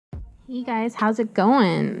Hey guys, how's it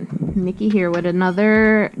going? Nikki here with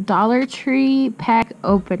another Dollar Tree pack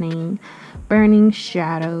opening, Burning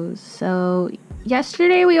Shadows. So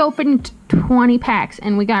yesterday we opened 20 packs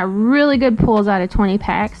and we got really good pulls out of 20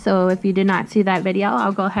 packs. So if you did not see that video,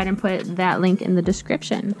 I'll go ahead and put that link in the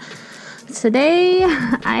description. Today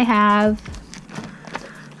I have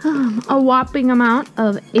a whopping amount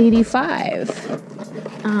of 85.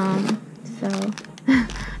 So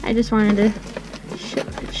I just wanted to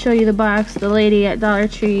show you the box. The lady at Dollar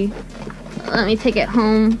Tree let me take it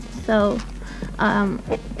home. So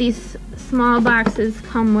these small boxes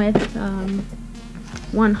come with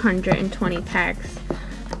 120 packs,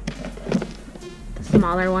 the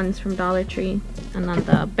smaller ones from Dollar Tree, and then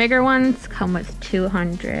the bigger ones come with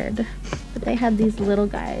 200. But they had these little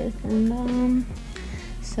guys, and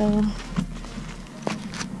so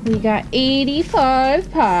we got 85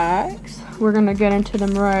 packs. We're gonna get into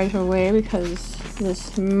them right away because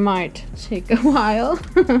this might take a while.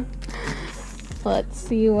 Let's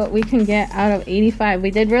see what we can get out of 85.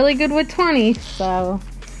 We did really good with 20, so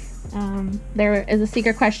there is a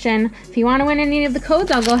secret question. If you want to win any of the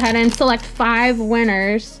codes, I'll go ahead and select 5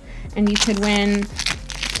 winners, and you could win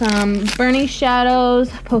some Burning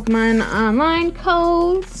Shadows Pokemon Online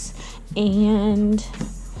codes. And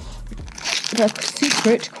the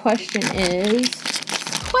secret question is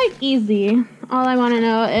quite easy. All I want to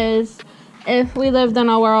know is, if we lived in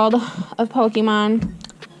a world of Pokemon,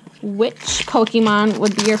 which Pokemon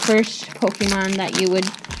would be your first Pokemon that you would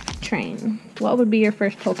train? What would be your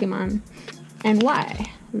first Pokemon and why?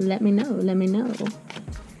 Let me know, let me know.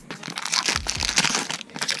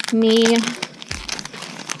 Me,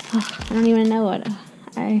 I don't even know what.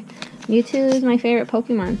 Mewtwo is my favorite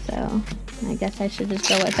Pokemon, so I guess I should just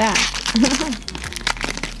go with that.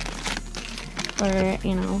 Or,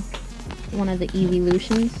 you know, one of the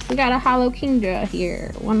evolutions. We got a Hollow Kingdra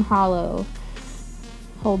here. One hollow.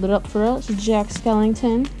 Hold it up for us, Jack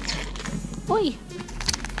Skellington. Oi!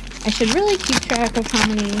 I should really keep track of how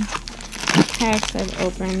many packs I've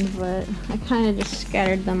opened, but I kind of just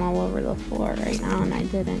scattered them all over the floor right now, and I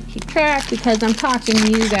didn't keep track because I'm talking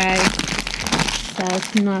to you guys, so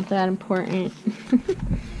it's not that important.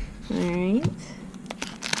 Alright.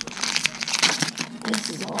 This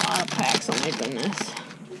is a lot of packs, oh my goodness.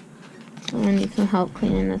 I need some help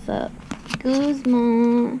cleaning this up.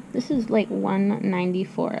 Guzma. This is like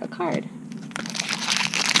 $1.94 a card.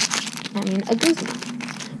 I mean, a Guzma.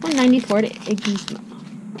 $1.94 to a Guzma.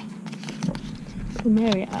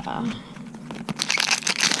 Umeria.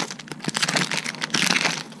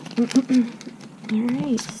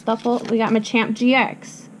 Alright, Stuffle. We got Machamp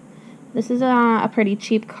GX. This is a pretty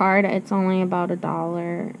cheap card. It's only about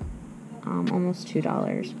 $1. Almost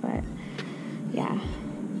 $2, but yeah.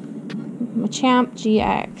 Machamp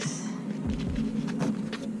GX.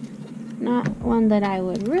 Not one that I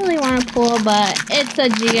would really want to pull, but it's a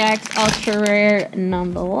GX ultra rare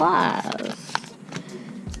nonetheless.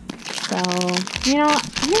 So, you know,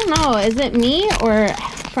 I don't know, is it me or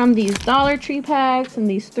from these Dollar Tree packs and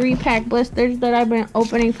these 3-pack blisters that I've been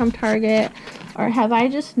opening from Target, or have I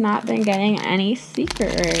just not been getting any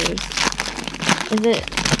secret rares? Is it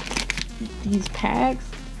these packs,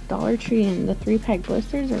 Dollar Tree, and the 3-pack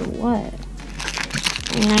blisters, or what?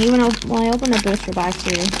 I mean, I opened a booster box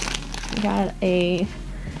here. I got a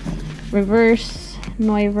reverse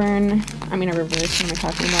Noivern. I mean, a reverse, what am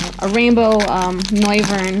I talking about? A rainbow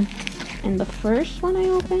Noivern in the first one I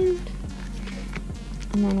opened.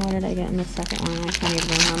 And then what did I get in the second one? I can't even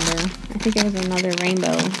remember. I think it was another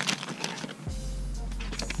rainbow.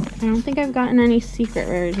 I don't think I've gotten any secret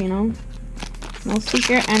rares, you know? No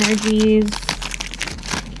secret energies.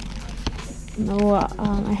 No,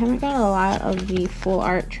 I haven't got a lot of the full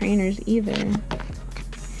art trainers either.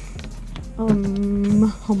 Alright.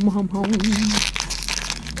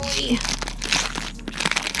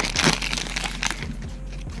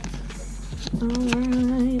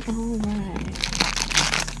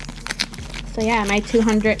 So yeah, my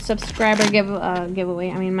 200 subscriber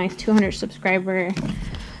giveaway. I mean, my 200 subscriber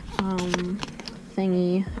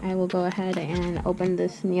thingy. I will go ahead and open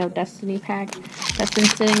this Neo Destiny pack that's been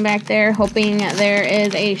sitting back there, hoping there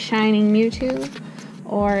is a shining Mewtwo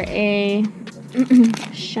or a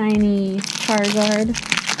shiny Charizard.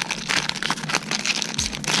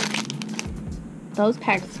 Those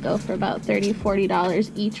packs go for about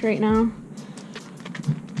 $30–40 each right now.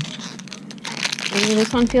 Maybe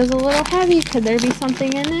this one feels a little heavy. Could there be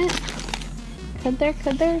something in it? Could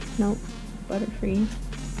there? Nope. Butterfree.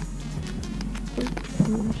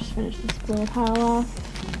 I'll just finish this little pile off.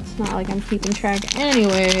 It's not like I'm keeping track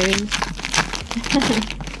anyways.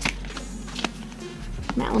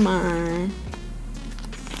 Malamar.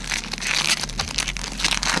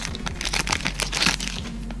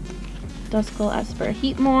 Duskull, Esper,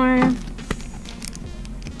 Heatmore.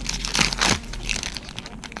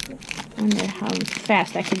 I wonder how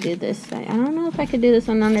fast I could do this. I don't know if I could do this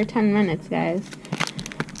in under 10 minutes, guys.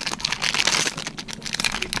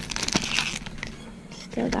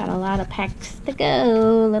 Still got a lot of packs to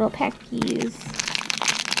go, little packies.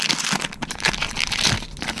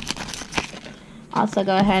 Also,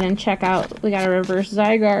 go ahead and check out, we got a reverse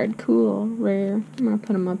Zygarde, cool, rare. I'm going to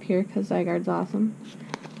put him up here because Zygarde's awesome.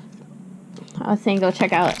 I was saying go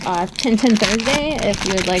check out Tintin Thursday if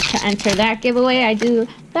you would like to enter that giveaway. I do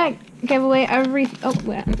that giveaway every, oh,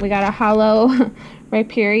 we got a holo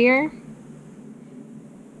Rhyperior.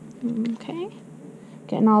 Okay,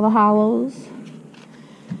 getting all the holos.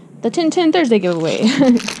 The Tintin Thursday giveaway.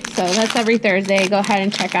 So that's every Thursday. Go ahead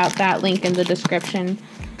and check out that link in the description.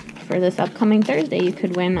 For this upcoming Thursday, you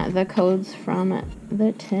could win the codes from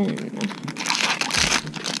the tin.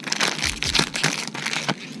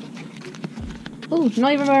 Ooh,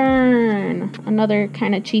 Noivern! Another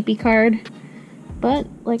kind of cheapy card. But,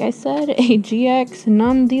 like I said, a GX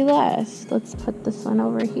nonetheless. Let's put this one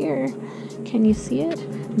over here. Can you see it?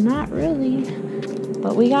 Not really.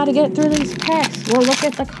 But we gotta get through these packs. We'll look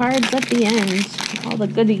at the cards at the end. All the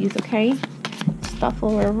goodies, okay? Stuff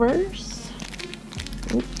will reverse.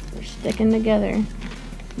 Oop, they're sticking together.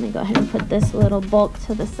 Let me go ahead and put this little bulk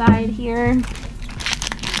to the side here.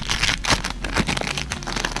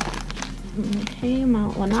 Okay,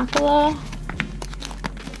 Mount Wanakala.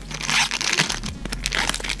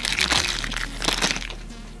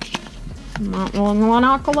 Mount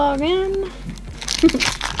Wanakala again.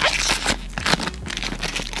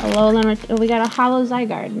 We got a holo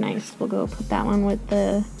Zygarde. Nice. We'll go put that one with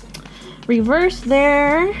the reverse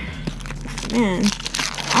there. Man,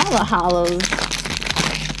 all the holos.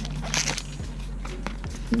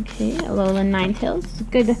 Okay, Alolan Ninetales.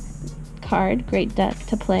 Good card. Great deck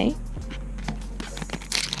to play.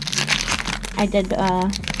 I did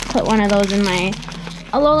put one of those in my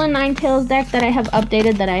Alolan Ninetales deck that I have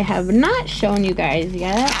updated that I have not shown you guys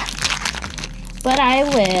yet. But I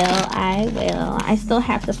will. I still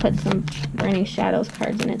have to put some Burning Shadows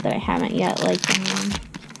cards in it that I haven't yet, like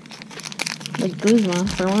Guzma,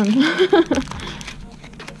 for one.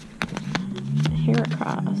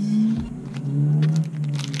 Heracross.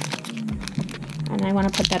 And I want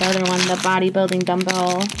to put that other one, the bodybuilding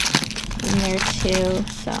dumbbell, in there too,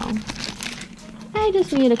 so. I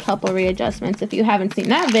just need a couple readjustments. If you haven't seen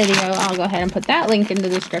that video, I'll go ahead and put that link in the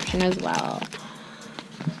description as well.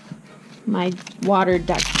 My water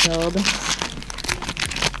deck build.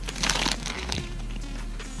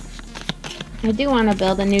 I do want to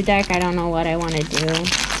build a new deck. I don't know what I want to do.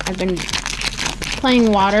 I've been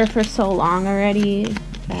playing water for so long already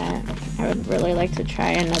that I would really like to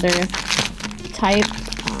try another type.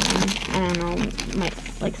 I don't know,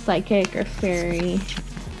 like psychic or fairy.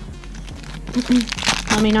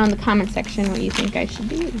 Let me know in the comment section what you think I should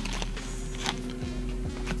do.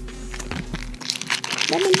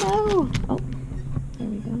 Let me know. Oh, there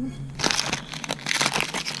we go.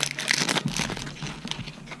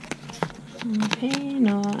 Okay,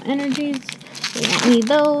 no energies. We don't need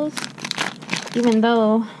those. Even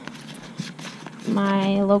though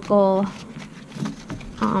my local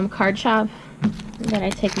card shop that I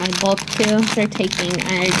take my bulk to, they're taking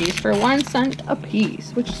energies for 1 cent a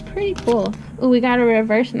piece, which is pretty cool. Ooh, we got a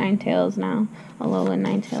reverse Ninetales now. Alolan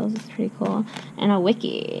Ninetales is pretty cool. And a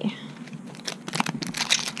wiki.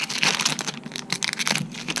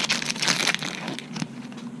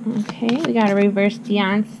 Okay, we got a reverse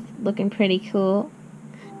Deonce, looking pretty cool.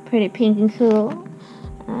 Pretty pink and cool.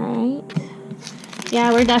 Alright.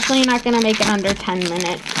 Yeah, we're definitely not going to make it under 10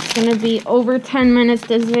 minutes. It's going to be over 10 minutes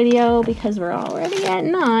this video because we're already at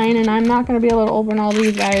 9 and I'm not going to be able to open all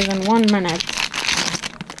these guys in 1 minute.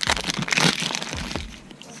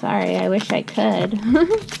 Sorry, I wish I could.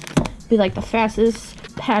 Be like the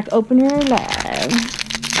fastest pack opener alive.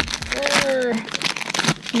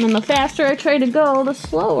 And then the faster I try to go, the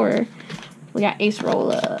slower. We got Ace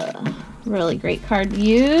Rolla. Really great card to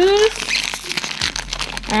use.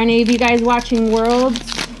 Are any of you guys watching Worlds?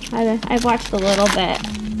 I've watched a little bit,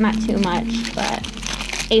 not too much, but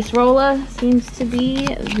Ace Rolla seems to be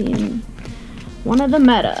one of the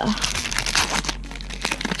meta.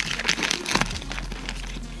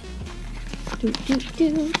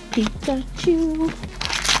 Pikachu.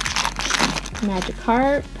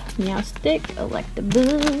 Magikarp. Meowstic,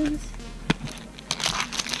 Electabuzz.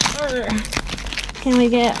 Can we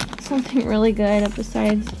get something really good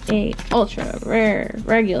besides a ultra rare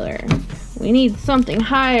regular? We need something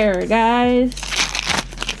higher, guys.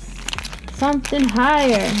 Something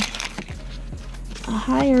higher. A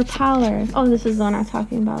higher power. Oh, this is the one I'm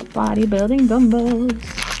talking about. Bodybuilding dumbbells.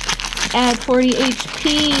 Add 40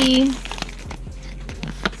 HP.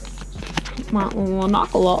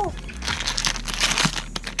 Monocular.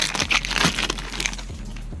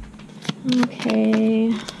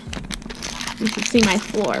 Okay. You can see my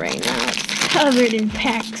floor right now. It's covered in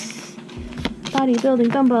packs.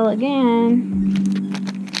 Bodybuilding dumbbell again.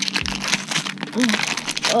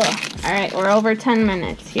 Alright, we're over 10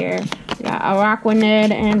 minutes here. We got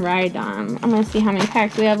Araquanid and Rhydon. I'm gonna see how many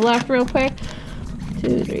packs we have left real quick.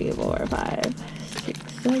 2, 3, 4, 5,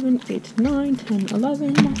 6, 7, 8, 9, 10,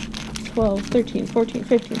 11, 12, 13, 14,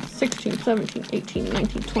 15, 16, 17, 18,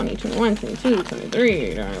 19, 20, 21, 22,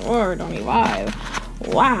 23, 24, 25.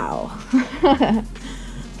 Wow.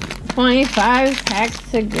 25 packs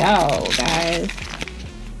to go, guys.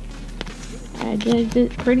 I did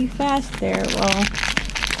it pretty fast there. Well,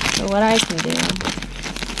 for what I can do.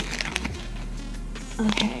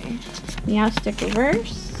 Okay. Meowstic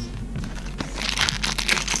reverse.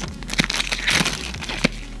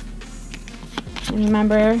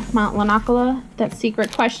 Remember Mount Lanakula, that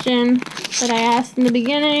secret question that I asked in the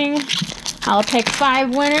beginning? I'll pick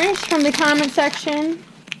 5 winners from the comment section.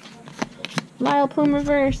 Vileplume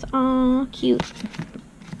reverse. Aw, cute.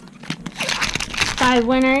 5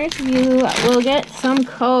 winners, you will get some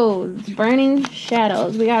codes. Burning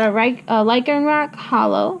Shadows. We got a Lycanroc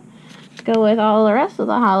holo. Let's go with all the rest of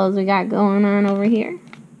the holos we got going on over here.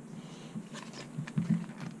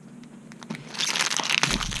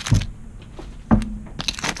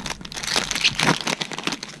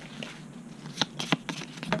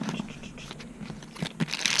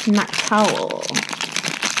 Noctowl.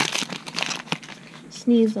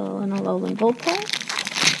 Sneasel and a Alolan Vulpix.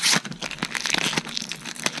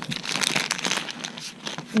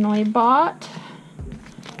 Noibot.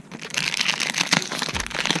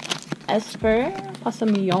 Esper.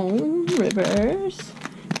 Passimion. Reverse.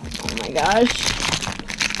 Oh my gosh.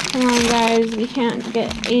 Come on, guys. We can't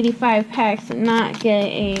get 85 packs and not get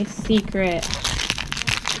a secret.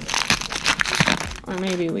 Or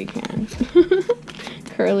maybe we can.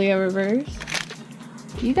 Curly a reverse.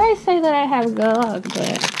 You guys say that I have good luck,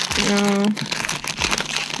 but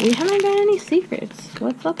we haven't got any secrets.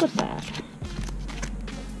 What's up with that?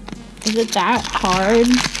 Is it that hard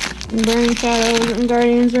in Burning Shadows and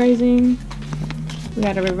Guardians Rising? We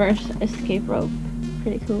got a reverse escape rope.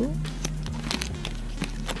 Pretty cool.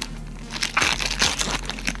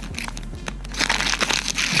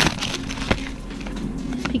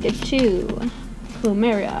 Pikachu.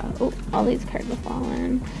 Plumeria. Oh, all these cards are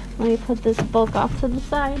falling. Let me put this bulk off to the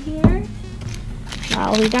side here.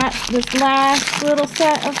 We got this last little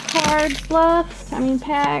set of cards left. I mean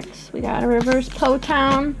packs. We got a reverse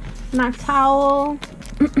Potown, Noctowl.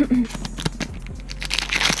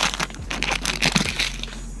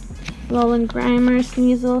 Alolan Grimer,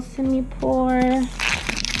 Sneasel, Simipour.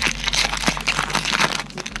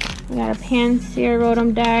 We got a Pansear,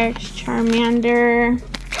 Rotom Dex, Charmander.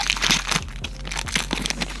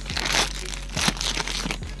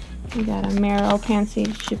 We got a Meryl, Pansy,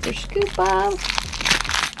 Super Scoop Up.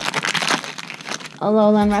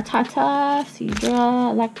 Alolan Rattata,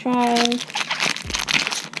 Seadra, Electric.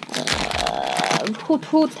 Hoot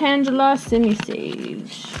Hoot, Tangela,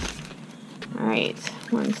 Simisage. Alright,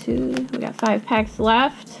 1, 2. We got 5 packs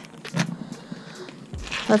left.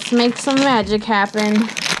 Let's make some magic happen.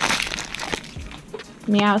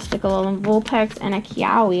 Meowstic, Alolan Vulpix, and a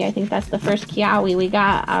Kiawe. I think that's the first Kiawe we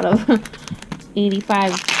got out of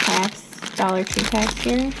 85 packs, Dollar Tree packs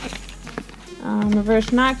here.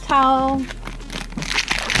 Reverse Noctowl.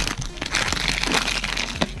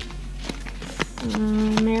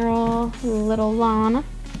 Meryl, Little Lana.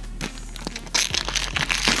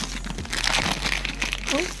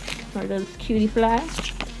 Oh, where does Cutie Fly?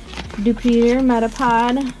 Dupleer,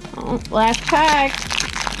 Metapod. Oh, last pack.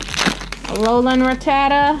 Alolan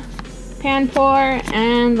Rattata, Panpour,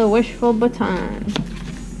 and the Wishful Baton.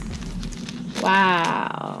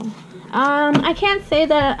 Wow. I can't say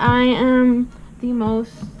that I am the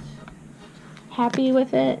most happy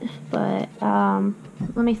with it, but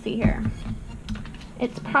let me see here.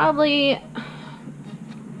 It's probably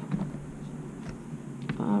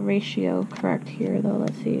ratio correct here though.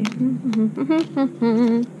 Let's see.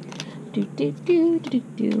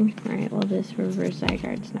 Alright, well this reverse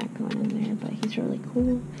Zygarde's not going in there, but he's really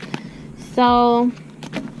cool. So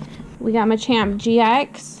we got Machamp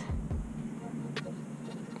GX,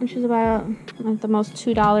 which is about like the most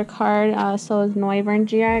 $2 card. So is Noivern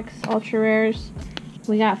GX, Ultra Rares.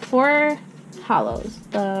 We got 4 holos.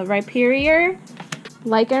 The Rhyperior,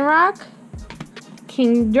 Lycanroc,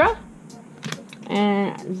 Kingdra,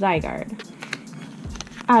 and Zygarde.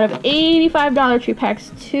 out of 85 Dollar Tree packs,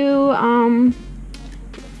 2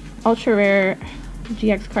 ultra rare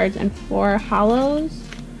GX cards and 4 hollows.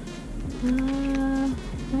 I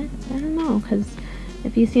don't know, because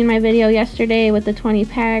if you've seen my video yesterday with the 20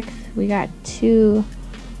 packs, we got 2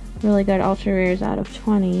 really good ultra rares out of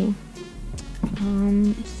 20.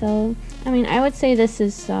 So I mean, I would say this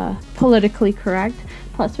is politically correct.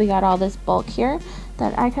 Plus we got all this bulk here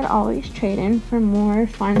that I could always trade in for more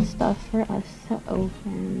fun stuff for us to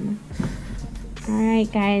open.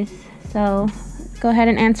 Alright guys, so go ahead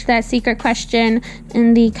and answer that secret question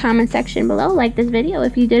in the comment section below. Like this video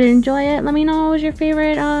if you did enjoy it. Let me know what was your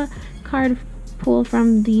favorite card pull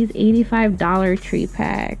from these 85 Dollar Tree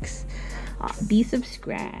packs. Be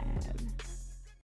subscribed.